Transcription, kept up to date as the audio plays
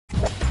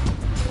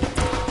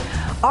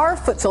Our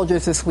foot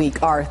soldiers this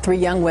week are three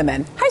young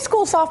women, high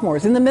school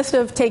sophomores in the midst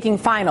of taking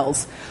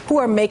finals, who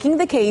are making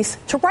the case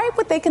to right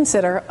what they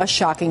consider a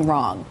shocking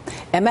wrong.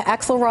 Emma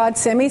Axelrod,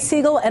 Sammy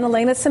Siegel, and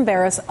Elena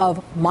Cimberas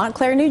of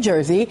Montclair, New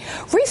Jersey,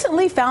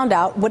 recently found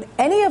out what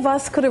any of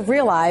us could have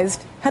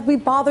realized had we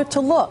bothered to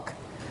look.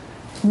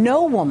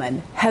 No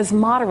woman has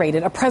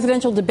moderated a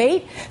presidential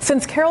debate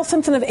since Carol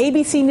Simpson of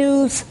ABC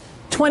News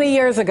 20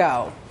 years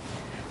ago.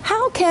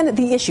 How can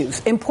the issues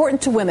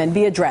important to women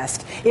be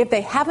addressed if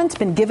they haven't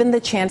been given the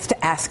chance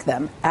to ask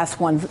them, asked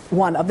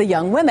one of the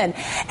young women.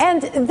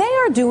 And they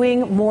are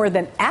doing more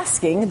than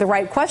asking the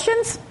right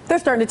questions. They're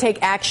starting to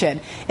take action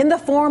in the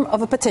form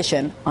of a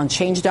petition on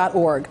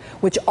change.org,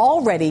 which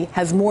already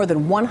has more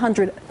than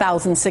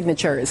 100,000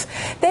 signatures.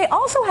 They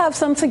also have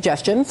some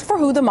suggestions for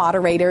who the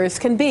moderators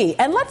can be.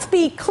 And let's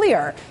be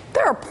clear,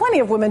 there are plenty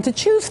of women to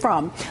choose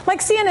from, like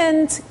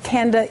CNN's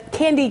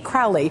Candy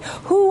Crowley,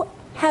 who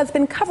has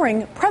been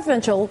covering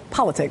presidential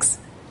politics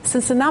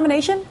since the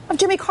nomination of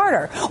Jimmy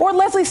Carter, or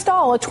Leslie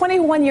Stahl, a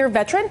 21-year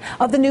veteran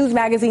of the news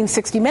magazine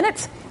 60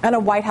 Minutes and a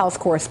White House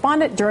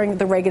correspondent during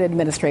the Reagan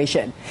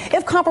administration.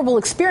 If comparable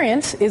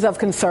experience is of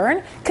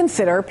concern,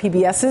 consider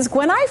PBS's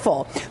Gwen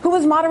Ifill, who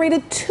has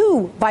moderated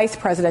 2 vice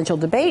presidential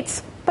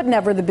debates, but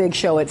never the big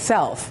show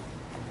itself.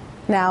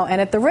 Now, and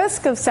at the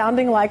risk of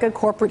sounding like a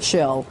corporate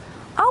shill,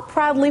 I'll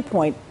proudly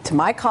point to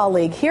my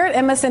colleague here at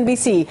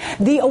MSNBC,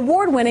 the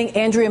award-winning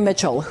Andrea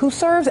Mitchell, who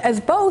serves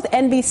as both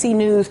NBC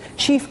News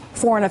chief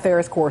foreign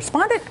affairs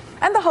correspondent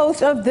and the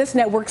host of this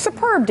network's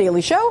superb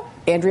daily show,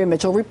 Andrea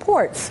Mitchell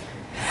Reports.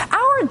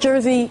 Our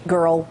Jersey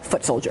girl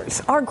foot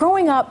soldiers are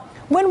growing up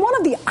when one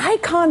of the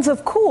icons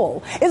of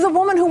cool is a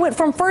woman who went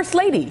from first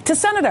lady to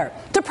senator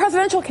to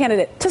presidential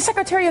candidate to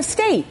secretary of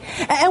state,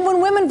 and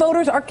when women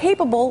voters are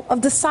capable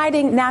of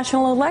deciding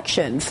national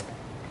elections.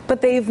 But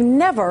they've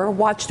never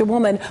watched a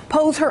woman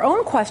pose her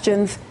own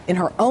questions in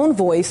her own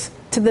voice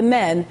to the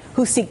men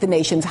who seek the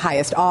nation's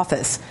highest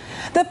office.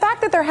 The fact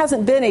that there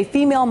hasn't been a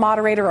female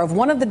moderator of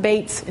one of the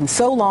debates in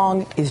so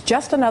long is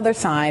just another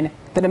sign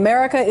that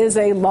America is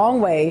a long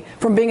way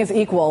from being as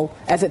equal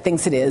as it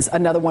thinks it is,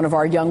 another one of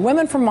our young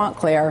women from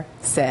Montclair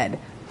said.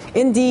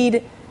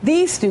 Indeed,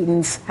 these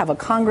students have a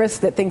Congress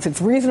that thinks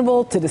it's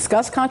reasonable to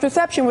discuss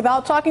contraception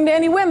without talking to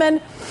any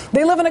women.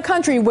 They live in a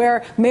country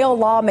where male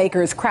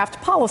lawmakers craft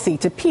policy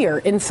to peer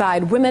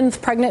inside women's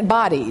pregnant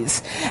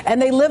bodies.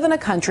 And they live in a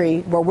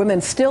country where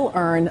women still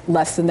earn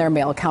less than their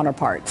male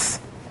counterparts.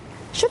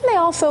 Shouldn't they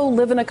also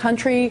live in a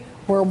country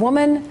where a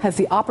woman has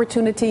the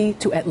opportunity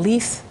to at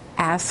least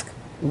ask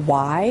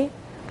why?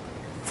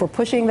 For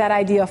pushing that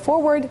idea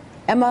forward,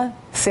 Emma,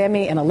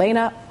 Sammy, and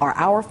Elena are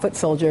our foot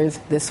soldiers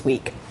this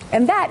week.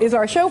 And that is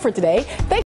our show for today. Thank